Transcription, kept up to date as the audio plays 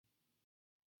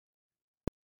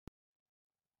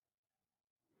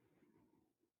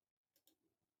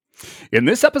In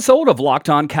this episode of Locked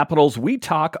On Capitals, we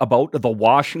talk about the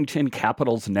Washington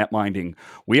Capitals netminding.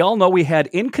 We all know we had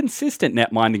inconsistent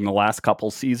netminding the last couple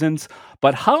seasons,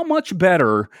 but how much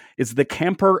better is the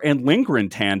Kuemper and Lindgren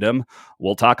tandem?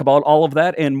 We'll talk about all of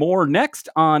that and more next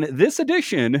on this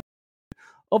edition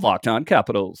of Locked On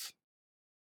Capitals.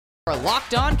 For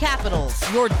Locked On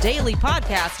Capitals, your daily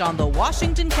podcast on the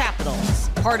Washington Capitals,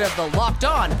 part of the Locked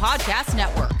On Podcast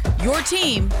Network, your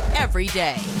team every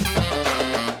day.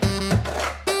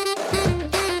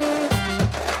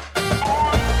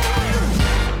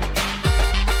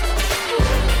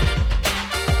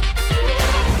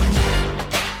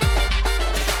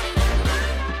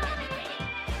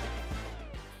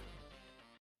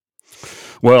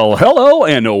 Well, hello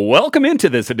and welcome into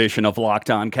this edition of Locked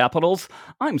On Capitals.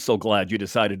 I'm so glad you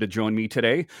decided to join me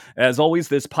today. As always,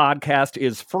 this podcast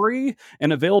is free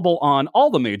and available on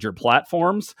all the major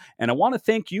platforms, and I want to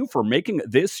thank you for making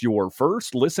this your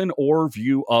first listen or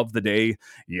view of the day.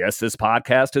 Yes, this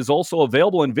podcast is also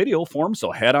available in video form,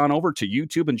 so head on over to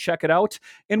YouTube and check it out.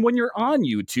 And when you're on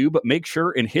YouTube, make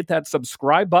sure and hit that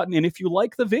subscribe button, and if you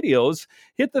like the videos,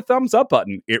 hit the thumbs up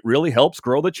button. It really helps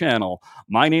grow the channel.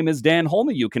 My name is Dan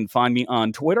Holman. You can find me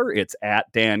on Twitter. It's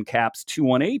at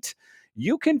DanCaps218.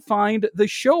 You can find the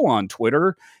show on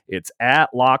Twitter. It's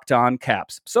at Locked On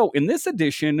Caps. So in this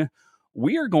edition,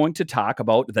 we are going to talk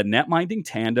about the netminding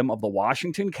tandem of the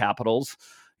Washington Capitals.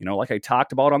 You know, like I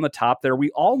talked about on the top there, we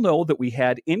all know that we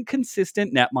had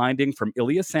inconsistent netminding from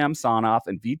Ilya Samsonov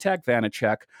and Vitek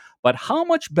Vanacek, but how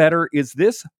much better is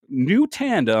this new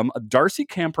tandem of Darcy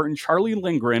Kuemper and Charlie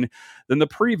Lindgren than the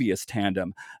previous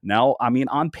tandem? Now, I mean,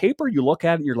 on paper, you look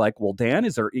at it and you're like, well, Dan,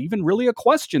 is there even really a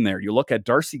question there? You look at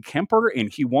Darcy Kuemper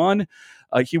and he won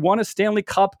a Stanley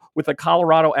Cup with the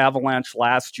Colorado Avalanche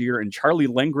last year, and Charlie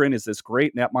Lindgren is this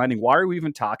great netminding. Why are we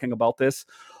even talking about this?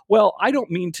 Well, I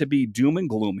don't mean to be doom and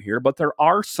gloom here, but there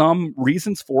are some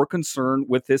reasons for concern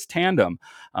with this tandem.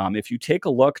 If you take a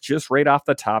look just right off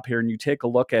the top here and you take a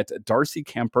look at Darcy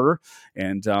Kuemper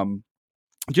and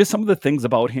just some of the things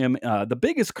about him. The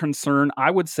biggest concern, I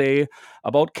would say,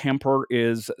 about Kuemper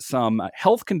is some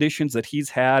health conditions that he's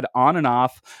had on and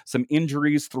off, some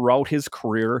injuries throughout his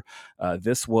career.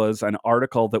 This was an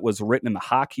article that was written in the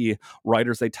Hockey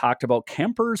Writers. They talked about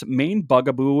Kuemper's main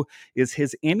bugaboo is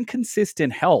his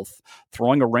inconsistent health,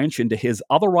 throwing a wrench into his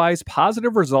otherwise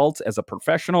positive results as a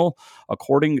professional.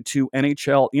 According to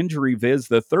NHL Injury Viz,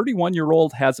 the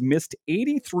 31-year-old has missed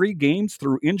 83 games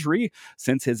through injury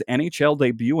since his NHL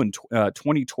debut in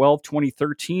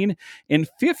 2012-2013, and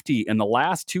 50 in the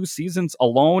last two seasons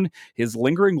alone. His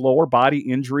lingering lower body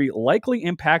injury likely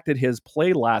impacted his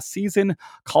play last season,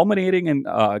 culminating in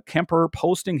Kuemper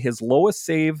posting his lowest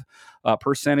save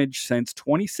percentage since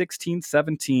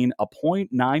 2016-17, a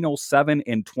 .907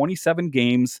 in 27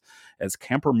 games. As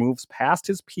Kuemper moves past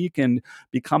his peak and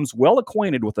becomes well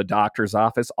acquainted with the doctor's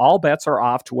office, all bets are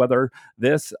off to whether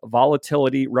this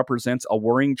volatility represents a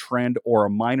worrying trend or a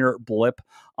minor blip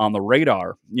on the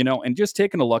radar. You know, and just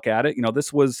taking a look at it, you know,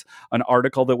 this was an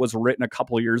article that was written a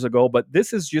couple of years ago, but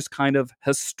this is just kind of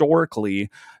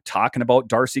historically talking about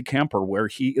Darcy Kuemper, where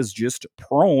he is just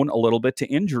prone a little bit to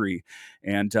injury.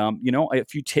 And, you know,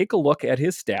 if you take a look at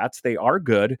his stats, they are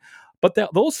good. But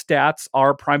those stats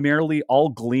are primarily all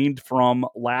gleaned from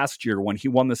last year when he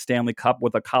won the Stanley Cup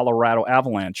with the Colorado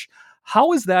Avalanche.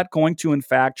 How is that going to, in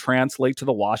fact, translate to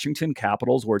the Washington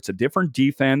Capitals, where it's a different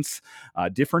defense,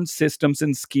 different systems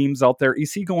and schemes out there?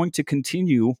 Is he going to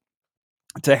continue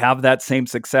to have that same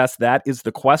success? That is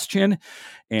the question.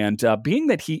 And being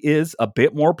that he is a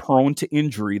bit more prone to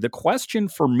injury, the question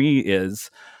for me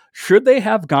is, should they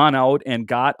have gone out and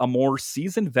got a more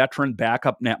seasoned veteran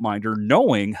backup netminder,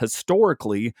 knowing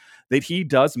historically that he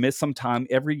does miss some time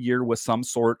every year with some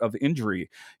sort of injury?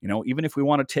 You know, even if we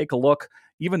want to take a look,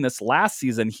 even this last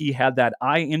season, he had that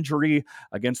eye injury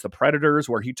against the Predators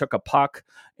where he took a puck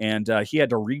and he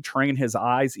had to retrain his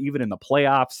eyes even in the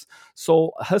playoffs.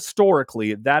 So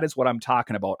historically, that is what I'm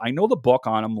talking about. I know the book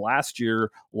on him last year,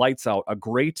 lights out, a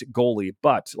great goalie,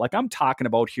 but like I'm talking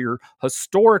about here,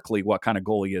 historically, what kind of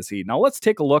goalie is he? Now let's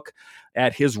take a look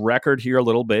at his record here a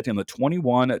little bit in the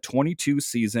 21-22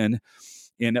 season.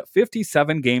 In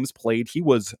 57 games played, he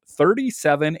was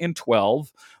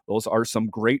 37-12. Those are some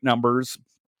great numbers.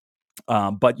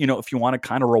 But, you know, if you want to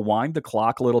kind of rewind the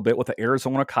clock a little bit with the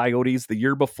Arizona Coyotes the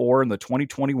year before in the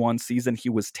 2021 season, he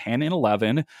was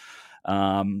 10-11.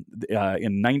 In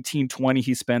 1920,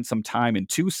 he spent some time in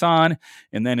Tucson.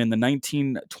 And then in the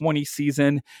 1920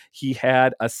 season, he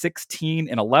had a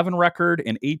 16-11 record.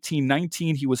 In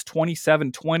 18-19, he was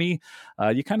 27-20.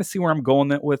 You kind of see where I'm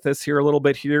going with this here a little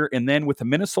bit here. And then with the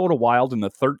Minnesota Wild in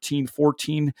the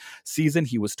 13-14 season,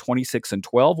 he was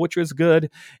 26-12, which was good.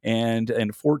 And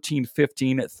in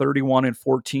 14-15 at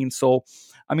 31-14. So,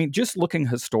 I mean, just looking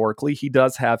historically, he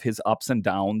does have his ups and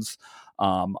downs.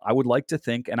 I would like to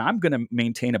think, and I'm going to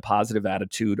maintain a positive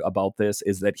attitude about this,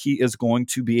 is that he is going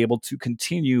to be able to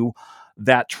continue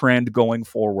that trend going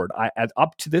forward.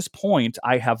 Up to this point,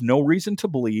 I have no reason to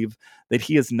believe that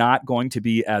he is not going to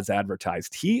be as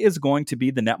advertised. He is going to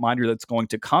be the netminder that's going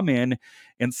to come in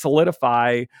and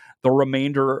solidify the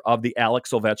remainder of the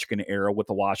Alex Ovechkin era with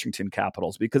the Washington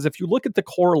Capitals. Because if you look at the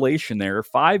correlation there,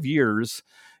 5 years,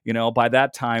 by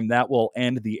that time, that will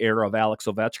end the era of Alex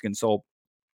Ovechkin. So,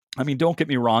 I mean, don't get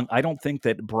me wrong. I don't think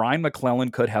that Brian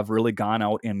McClellan could have really gone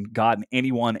out and gotten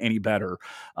anyone any better.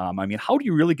 I mean, how do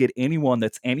you really get anyone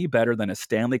that's any better than a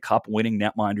Stanley Cup winning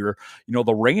netminder,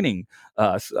 the reigning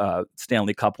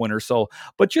Stanley Cup winner? So,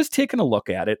 but just taking a look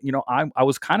at it, I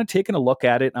was kind of taking a look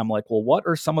at it. And I'm like, well, what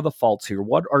are some of the faults here?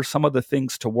 What are some of the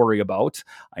things to worry about?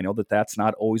 I know that that's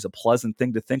not always a pleasant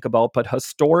thing to think about, but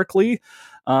historically,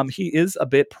 he is a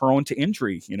bit prone to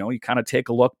injury. You kind of take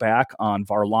a look back on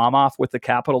Varlamov with the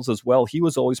Capitals as well. He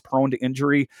was always prone to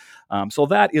injury. So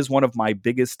that is one of my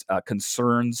biggest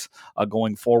concerns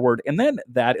going forward. And then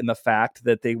that in the fact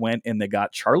that they went and they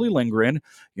got Charlie Lindgren,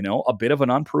 a bit of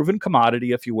an unproven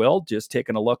commodity, if you will. Just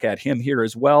taking a look at him here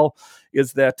as well,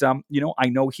 is that, I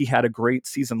know he had a great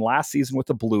season last season with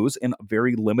the Blues in a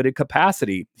very limited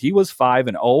capacity. He was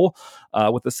 5-0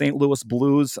 with the St. Louis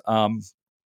Blues.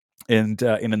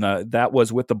 That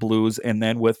was with the Blues, and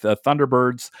then with the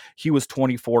Thunderbirds, he was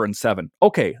 24-7.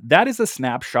 Okay, that is a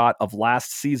snapshot of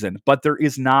last season, but there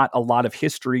is not a lot of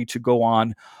history to go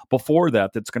on before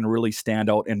that that's going to really stand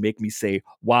out and make me say,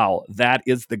 wow, that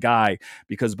is the guy.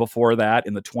 Because before that,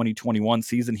 in the 2021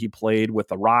 season, he played with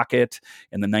the Rocket.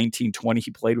 In the 1920,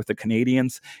 he played with the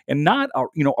Canadiens, and not a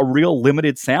real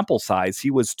limited sample size.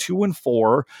 He was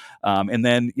 2-4, and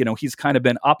then he's kind of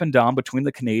been up and down between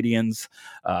the Canadiens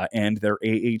and their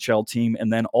AHL team,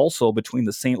 and then also between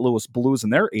the St. Louis Blues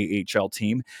and their AHL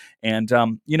team. And,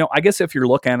 I guess if you're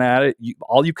looking at it,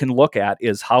 all you can look at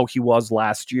is how he was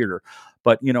last year.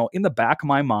 But, in the back of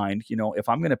my mind, if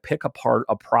I'm going to pick apart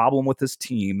a problem with this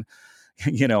team,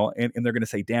 and they're going to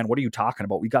say, Dan, what are you talking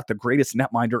about? We got the greatest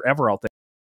netminder ever out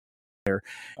there.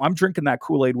 I'm drinking that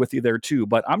Kool-Aid with you there too,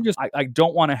 but I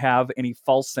don't want to have any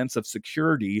false sense of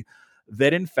security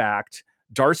that in fact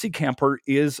Darcy Kuemper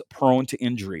is prone to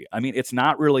injury. I mean, it's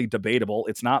not really debatable.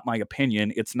 It's not my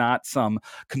opinion. It's not some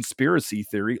conspiracy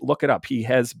theory. Look it up. He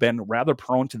has been rather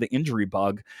prone to the injury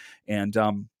bug. And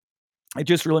it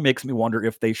just really makes me wonder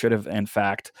if they should have, in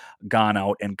fact, gone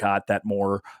out and got that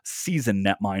more seasoned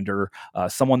netminder,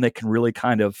 someone that can really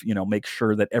kind of, make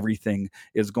sure that everything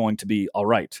is going to be all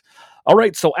right. All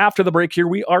right, so after the break here,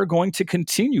 we are going to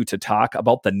continue to talk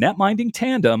about the netminding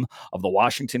tandem of the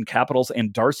Washington Capitals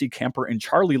and Darcy Kuemper and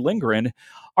Charlie Lindgren.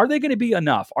 Are they going to be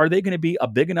enough? Are they going to be a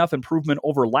big enough improvement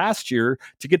over last year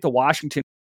to get the Washington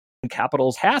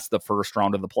Capitals past the first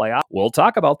round of the playoff? We'll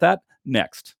talk about that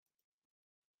next.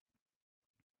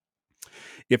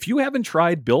 If you haven't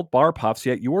tried Built Bar Puffs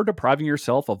yet, you are depriving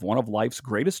yourself of one of life's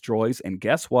greatest joys. And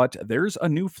guess what? There's a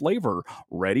new flavor.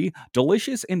 Ready?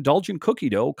 Delicious, indulgent cookie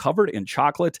dough covered in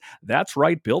chocolate. That's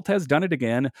right, Built has done it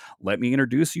again. Let me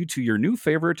introduce you to your new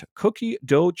favorite. Cookie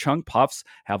dough chunk puffs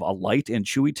have a light and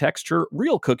chewy texture,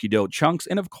 real cookie dough chunks,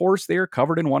 and of course, they are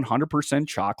covered in 100%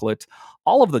 chocolate.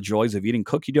 All of the joys of eating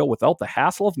cookie dough without the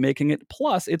hassle of making it,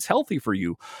 plus it's healthy for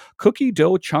you. Cookie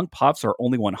dough chunk puffs are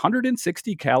only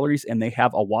 160 calories, and they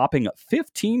have a whopping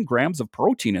 15 grams of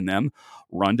protein in them.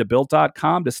 Run to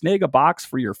Built.com to snag a box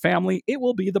for your family. It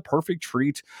will be the perfect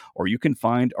treat. Or you can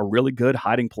find a really good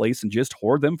hiding place and just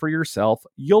hoard them for yourself.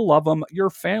 You'll love them. Your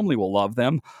family will love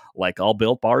them. Like all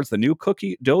Built bars, the new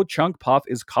cookie dough chunk puff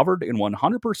is covered in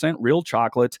 100% real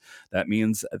chocolate. That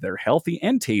means they're healthy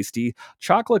and tasty.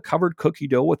 Chocolate-covered cookie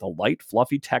dough with a light,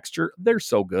 fluffy texture. They're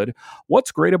so good.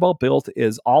 What's great about Built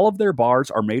is all of their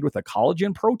bars are made with a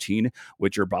collagen protein,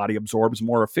 which your body absorbs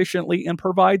more efficiently and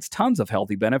provides tons of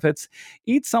healthy benefits.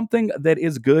 Eat something that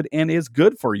is good and is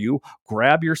good for you.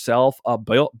 Grab yourself a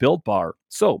Built bar.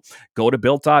 So go to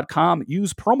Built.com,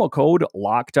 use promo code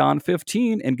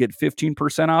LOCKEDON15 and get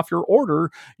 15% off your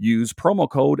order. Use promo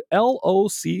code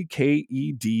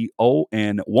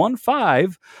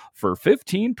LOCKEDON15 for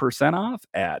 15% off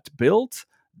at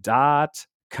Built.com.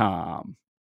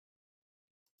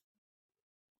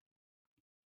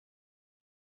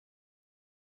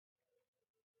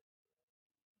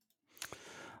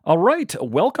 All right,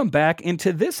 welcome back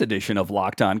into this edition of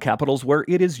Locked On Capitals, where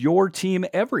it is your team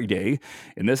every day.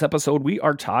 In this episode, we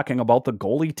are talking about the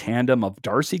goalie tandem of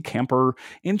Darcy Kuemper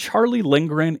and Charlie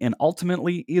Lindgren, and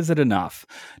ultimately, is it enough?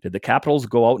 Did the Capitals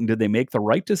go out and did they make the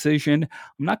right decision?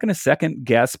 I'm not going to second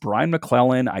guess Brian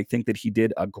MacLellan. I think that he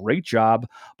did a great job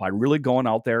by really going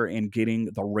out there and getting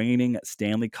the reigning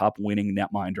Stanley Cup winning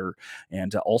netminder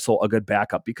and also a good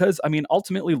backup because, I mean,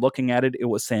 ultimately looking at it, it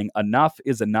was saying enough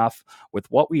is enough with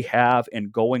what we have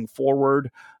and going forward.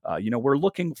 We're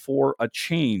looking for a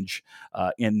change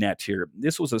in net here.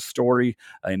 This was a story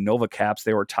in Nova Caps.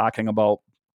 They were talking about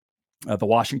the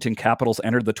Washington Capitals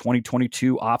entered the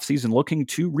 2022 offseason looking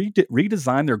to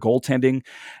redesign their goaltending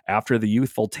after the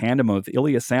youthful tandem of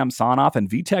Ilya Samsonov and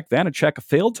Vitek Vanacek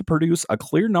failed to produce a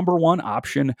clear number one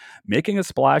option, making a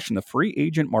splash in the free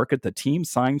agent market. The team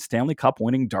signed Stanley Cup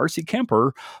winning Darcy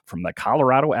Kuemper from the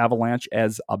Colorado Avalanche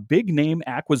as a big name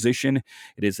acquisition.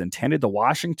 It is intended the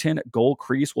Washington goal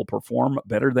crease will perform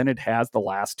better than it has the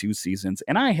last two seasons.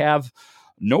 And I have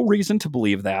no reason to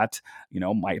believe that.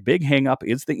 My big hangup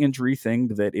is the injury thing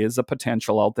that is a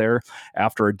potential out there.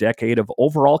 After a decade of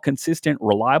overall consistent,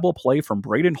 reliable play from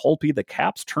Braden Holtby, the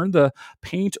Caps turned the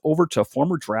paint over to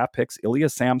former draft picks Ilya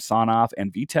Samsonov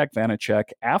and Vitek Vanacek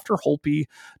after Holtby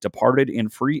departed in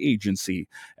free agency.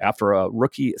 After a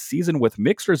rookie season with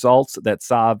mixed results that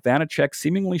saw Vanacek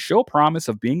seemingly show promise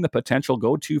of being the potential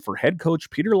go-to for head coach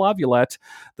Peter Laviolette,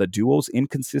 the duo's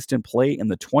inconsistent play in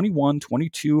the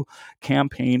 21-22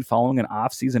 campaign following an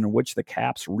offseason in which the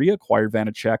Caps reacquired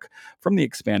Vanacek from the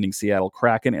expanding Seattle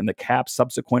Kraken and the Caps'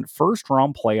 subsequent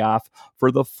first-round playoff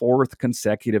for the fourth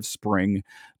consecutive spring.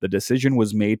 The decision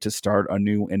was made to start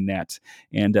anew in net.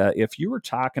 And if you were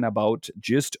talking about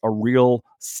just a real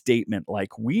statement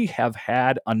like we have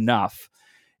had enough,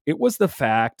 it was the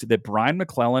fact that Brian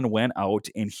MacLellan went out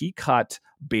and he cut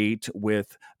bait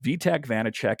with Vitek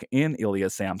Vanacek and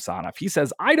Ilya Samsonov. He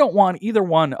says, I don't want either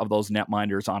one of those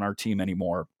netminders on our team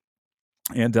anymore.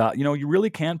 And, you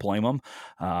really can't blame them.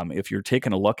 If you're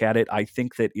taking a look at it, I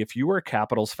think that if you were a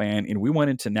Capitals fan and we went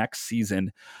into next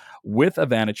season with a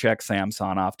Vanacek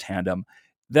Samsonov tandem,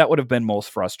 that would have been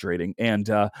most frustrating. And,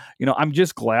 I'm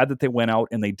just glad that they went out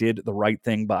and they did the right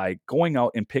thing by going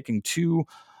out and picking two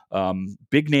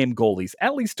big name goalies.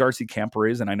 At least Darcy Kuemper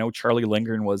is, and I know Charlie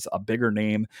Lindgren was a bigger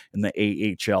name in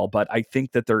the AHL, but I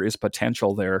think that there is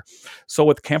potential there. So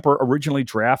with Kuemper originally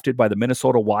drafted by the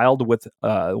Minnesota Wild with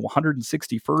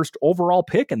 161st overall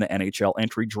pick in the NHL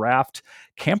entry draft,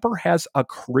 Kuemper has a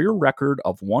career record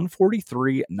of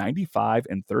 143, 95,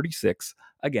 and 36.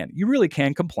 Again, you really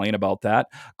can't complain about that.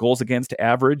 Goals against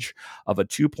average of a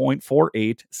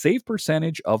 2.48, save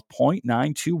percentage of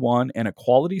 0.921, and a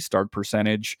quality start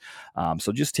percentage.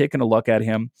 So just taking a look at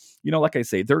him, like I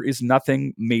say, there is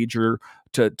nothing major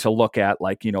to look at.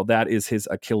 Like, that is his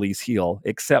Achilles heel,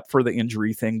 except for the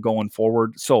injury thing going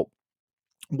forward. So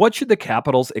what should the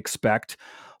Capitals expect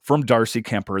from Darcy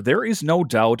Kuemper? There is no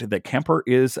doubt that Kuemper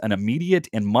is an immediate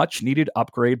and much-needed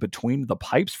upgrade between the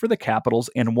pipes for the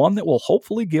Capitals and one that will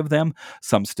hopefully give them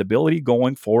some stability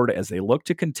going forward as they look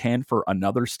to contend for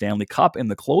another Stanley Cup in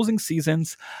the closing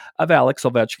seasons of Alex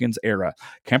Ovechkin's era.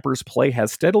 Kuemper's play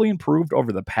has steadily improved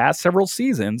over the past several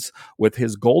seasons, with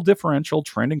his goal differential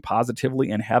trending positively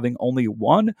and having only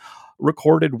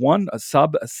recorded one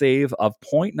sub save of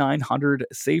 0.900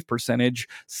 save percentage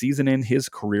season in his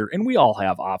career. And we all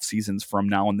have off seasons from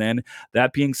now and then.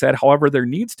 That being said, however, there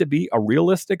needs to be a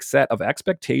realistic set of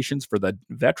expectations for the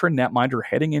veteran netminder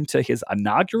heading into his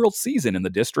inaugural season in the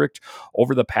district.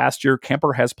 Over the past year,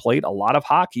 Kuemper has played a lot of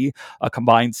hockey, a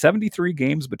combined 73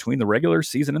 games between the regular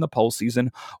season and the postseason.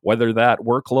 Whether that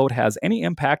workload has any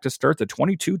impact to start the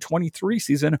 22-23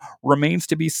 season remains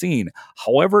to be seen.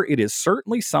 However, it is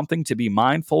certainly something to be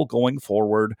mindful going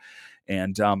forward.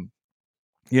 And,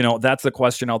 that's the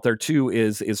question out there too,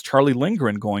 is Charlie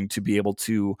Lindgren going to be able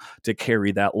to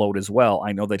carry that load as well?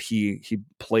 I know that he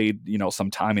played, some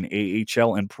time in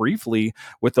AHL and briefly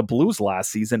with the Blues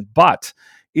last season, but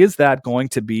is that going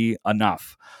to be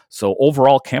enough? So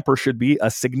overall, Kuemper should be a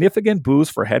significant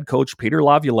boost for head coach Peter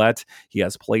Laviolette. He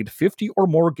has played 50 or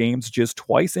more games just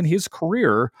twice in his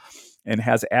career and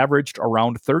has averaged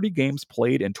around 30 games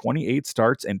played in 28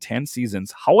 starts and 10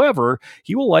 seasons. However,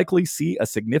 he will likely see a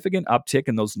significant uptick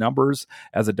in those numbers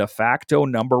as a de facto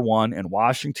number one in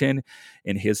Washington.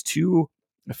 In his two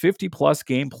 50-plus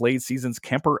game played seasons,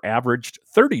 Kuemper averaged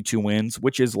 32 wins,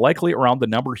 which is likely around the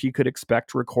number he could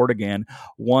expect to record again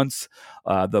once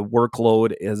the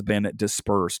workload has been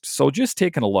dispersed. So just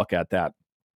taking a look at that.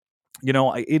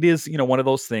 it is, one of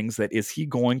those things that is he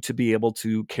going to be able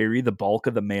to carry the bulk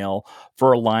of the mail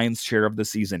for a lion's share of the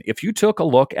season? If you took a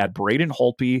look at Braden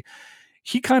Holtby,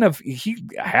 he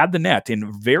had the net,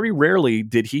 and very rarely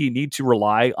did he need to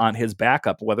rely on his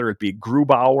backup, whether it be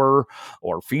Grubauer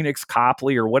or Phoenix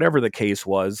Copley or whatever the case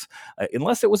was,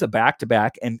 unless it was a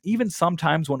back-to-back. And even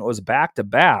sometimes when it was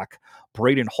back-to-back,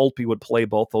 Braden Holtby would play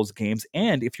both those games.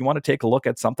 And if you want to take a look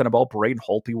at something about Braden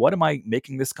Holtby, what am I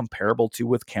making this comparable to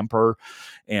with Kemper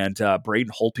and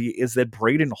Braden Holtby is that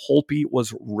Braden Holtby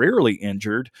was rarely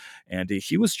injured, and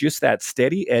he was just that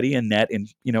steady Eddie in net. And,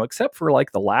 except for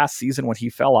like the last season when he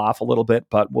fell off a little bit,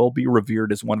 but will be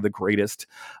revered as one of the greatest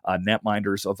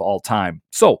netminders of all time.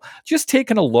 So just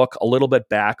taking a look a little bit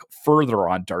back further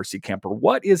on Darcy Kemper,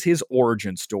 what is his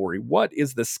origin story? What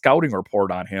is the scouting report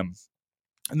on him?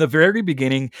 In the very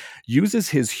beginning, uses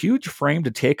his huge frame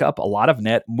to take up a lot of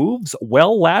net, moves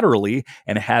well laterally,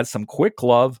 and has some quick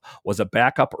glove, was a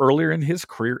backup earlier in his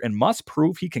career, and must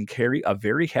prove he can carry a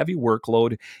very heavy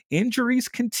workload. Injuries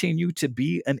continue to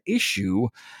be an issue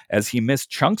as he missed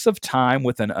chunks of time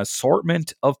with an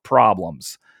assortment of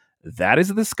problems. That is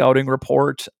the scouting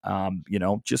report.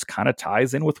 Just kind of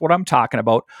ties in with what I'm talking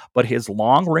about, but his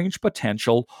long range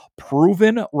potential,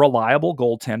 proven reliable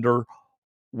goaltender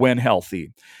when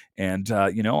healthy. And,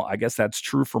 I guess that's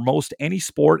true for most any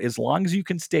sport. As long as you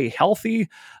can stay healthy,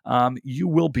 you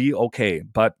will be okay.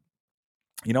 But,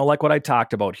 like what I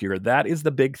talked about here, that is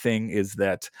the big thing, is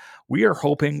that we are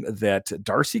hoping that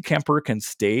Darcy Kemper can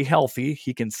stay healthy.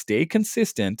 He can stay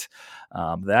consistent.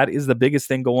 That is the biggest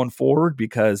thing going forward,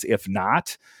 because if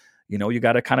not, you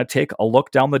got to kind of take a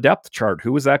look down the depth chart.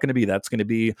 Who is that going to be? That's going to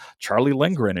be Charlie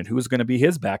Lindgren. And who's going to be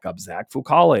his backup? Zach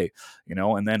Fucale,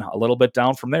 and then a little bit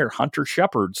down from there, Hunter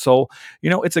Shepard. So,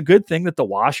 it's a good thing that the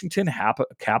Washington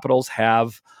Capitals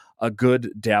have a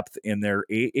good depth in their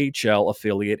AHL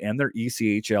affiliate and their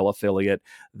ECHL affiliate,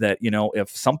 that, if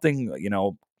something,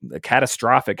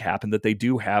 catastrophic happened, that they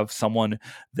do have someone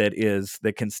that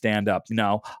can stand up.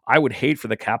 Now, I would hate for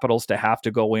the Capitals to have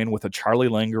to go in with a Charlie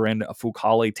Lindgren, a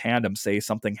Fucale tandem, say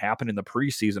something happened in the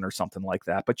preseason or something like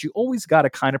that. But you always got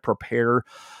to kind of prepare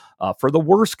for the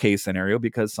worst case scenario,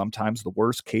 because sometimes the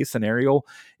worst case scenario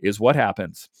is what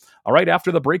happens. All right,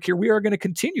 after the break here, we are going to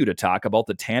continue to talk about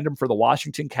the tandem for the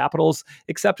Washington Capitals,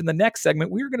 except in the next segment,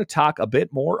 we are going to talk a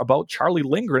bit more about Charlie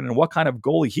Lindgren and what kind of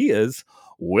goalie he is.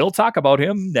 We'll talk about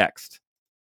him next.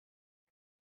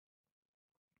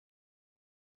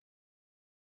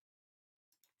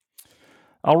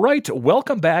 All right,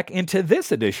 welcome back into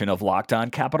this edition of Locked On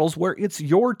Capitals, where it's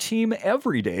your team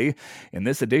every day. In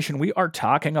this edition, we are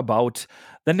talking about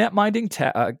the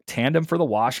netminding tandem for the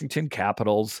Washington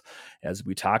Capitals. As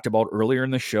we talked about earlier in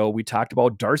the show, we talked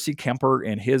about Darcy Kemper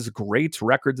and his great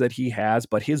records that he has,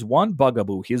 but his one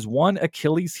bugaboo, his one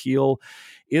Achilles heel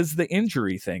is the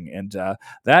injury thing. And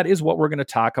that is what we're going to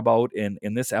talk about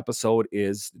in this episode,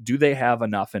 is do they have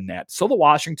enough in net? So the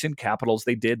Washington Capitals,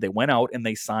 they went out and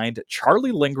they signed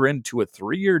Charlie Lindgren to a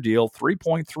 3-year deal,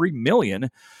 $3.3 million.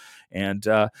 And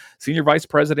Senior Vice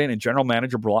President and General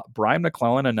Manager Brian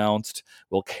McClellan announced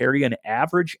will carry an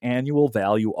average annual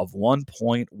value of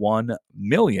 $1.1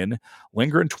 million.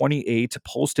 Lindgren, 28,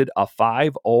 posted a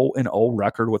 5-0-0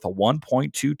 record with a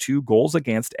 1.22 goals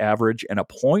against average and a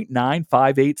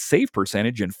 .958 save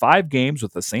percentage in 5 games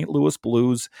with the St. Louis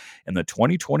Blues in the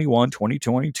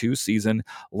 2021-2022 season.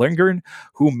 Lindgren,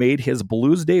 who made his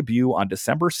Blues debut on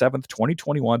December 7th,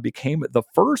 2021, became the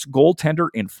first goaltender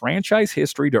in franchise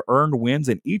history to earn wins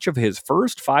in each of his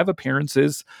first 5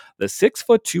 appearances. The 6'2",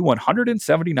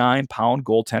 179-pound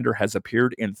goaltender has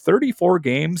appeared in 34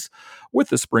 games with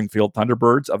the Springfield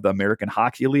Thunderbirds of the American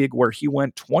Hockey League, where he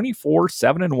went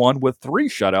 24-7-1 with 3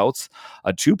 shutouts,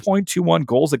 a 2.21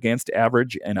 goals against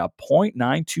average, and a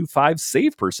 .925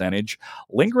 save percentage.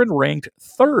 Lindgren ranked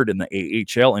 3rd in the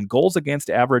AHL in goals against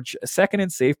average, 2nd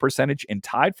in save percentage, and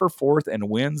tied for 4th in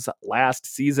wins last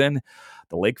season.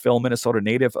 The Lakeville, Minnesota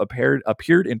native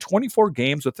appeared in 24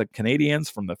 games with the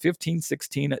Canadiens from the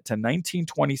 15-16 to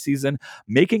 19-20 season,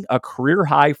 making a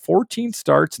career-high 14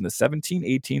 starts in the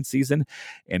 17-18 season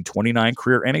and 29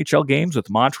 career NHL games with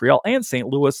Montreal and St.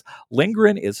 Louis.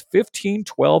 Lindgren is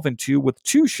 15-12-2 with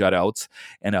 2 shutouts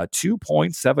and a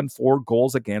 2.74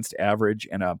 goals against average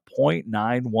and a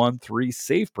 .913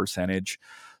 save percentage.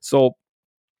 So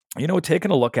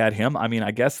taking a look at him, I mean,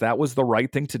 I guess that was the right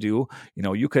thing to do.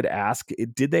 You could ask,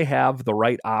 did they have the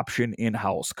right option in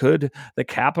house? Could the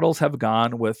Capitals have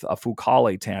gone with a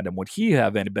Fucale tandem? Would he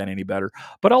have been any better?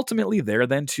 But ultimately, there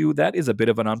then too, that is a bit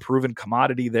of an unproven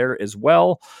commodity there as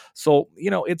well. So,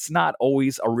 it's not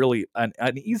always a really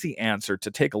an easy answer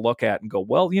to take a look at and go,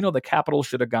 well, the Capitals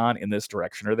should have gone in this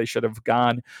direction or they should have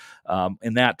gone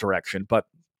in that direction. But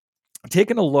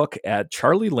taking a look at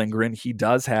Charlie Lindgren, he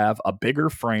does have a bigger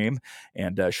frame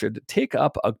and should take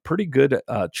up a pretty good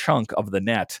chunk of the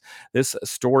net. This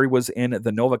story was in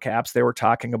the Nova Caps. They were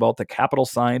talking about the Capital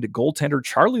signed goaltender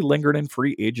Charlie Lindgren in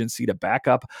free agency to back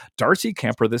up Darcy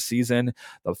Kemper this season.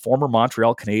 The former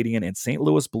Montreal Canadian and St.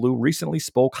 Louis Blue recently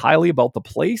spoke highly about the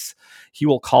place he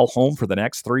will call home for the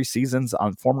next 3 seasons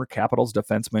on former Capitals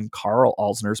defenseman Carl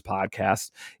Alzner's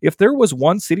podcast. If there was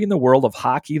one city in the world of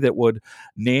hockey that would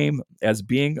name as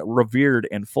being revered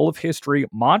and full of history,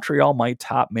 Montreal might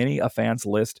top many a fan's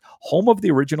list. Home of the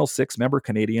original 6-member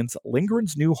Canadians,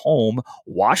 Lindgren's new home,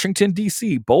 Washington,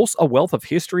 D.C., boasts a wealth of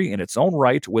history in its own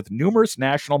right, with numerous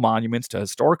national monuments to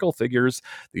historical figures,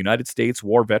 the United States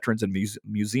war veterans, and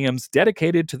museums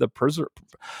dedicated to the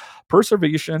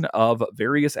preservation of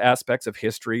various aspects of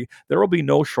history. There will be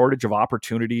no shortage of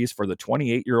opportunities for the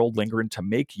 28-year-old Lindgren to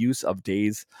make use of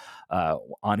days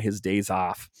on his days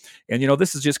off. And,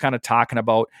 this is just kind of talking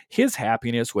about his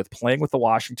happiness with playing with the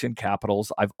Washington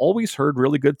Capitals. I've always heard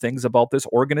really good things about this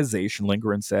organization,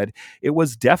 Lindgren said. It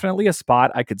was definitely a spot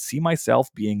I could see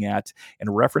myself being at. In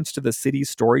reference to the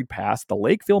city's storied past, the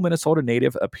Lakeville, Minnesota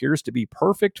native appears to be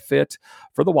perfect fit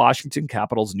for the Washington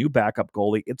Capitals' new backup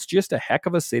goalie. It's just a heck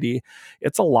of a city.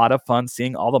 It's a lot of fun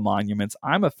seeing all the monuments.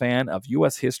 I'm a fan of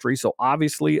U.S. history, so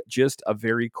obviously just a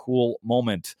very cool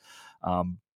moment.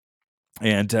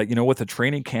 With the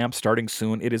training camp starting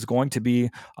soon, it is going to be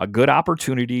a good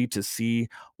opportunity to see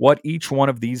what each one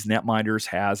of these netminders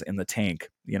has in the tank,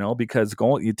 because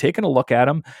you're taking a look at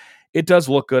them, it does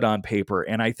look good on paper.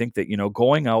 And I think that,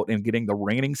 going out and getting the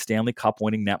reigning Stanley Cup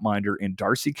winning netminder in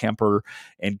Darcy Kemper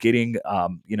and getting,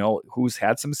 who's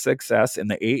had some success in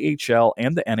the AHL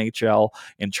and the NHL,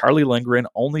 and Charlie Lindgren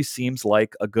only seems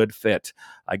like a good fit.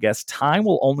 I guess time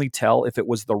will only tell if it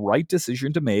was the right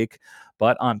decision to make,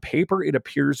 but on paper, it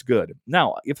appears good.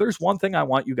 Now, if there's one thing I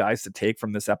want you guys to take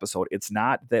from this episode, it's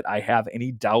not that I have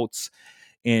any doubts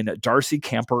in Darcy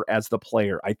Kemper as the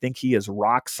player. I think he is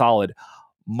rock solid.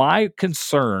 My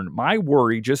concern, my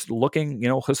worry, just looking,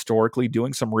 historically,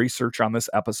 doing some research on this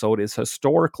episode, is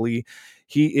historically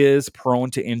he is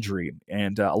prone to injury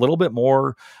and a little bit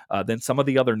more than some of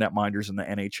the other netminders in the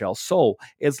NHL. So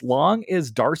as long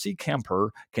as Darcy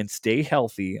Kemper can stay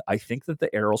healthy, I think that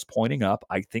the arrow's pointing up.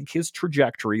 I think his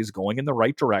trajectory is going in the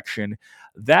right direction.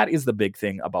 That is the big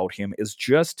thing about him, is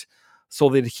just so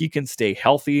that he can stay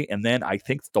healthy. And then I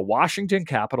think the Washington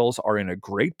Capitals are in a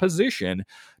great position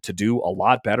to do a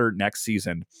lot better next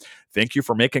season. Thank you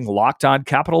for making Locked On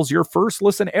Capitals your first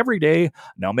listen every day.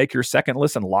 Now make your second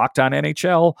listen Locked On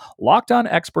NHL. Locked On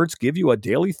experts give you a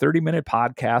daily 30-minute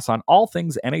podcast on all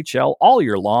things NHL all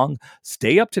year long.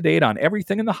 Stay up to date on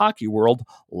everything in the hockey world.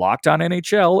 Locked On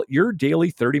NHL, your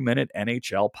daily 30-minute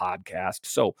NHL podcast.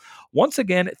 So once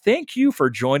again, thank you for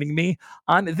joining me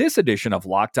on this edition of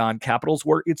Locked On Capitals,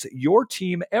 where it's your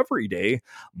team every day.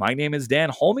 My name is Dan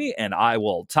Holme, and I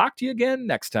will talk to you again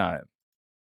next time.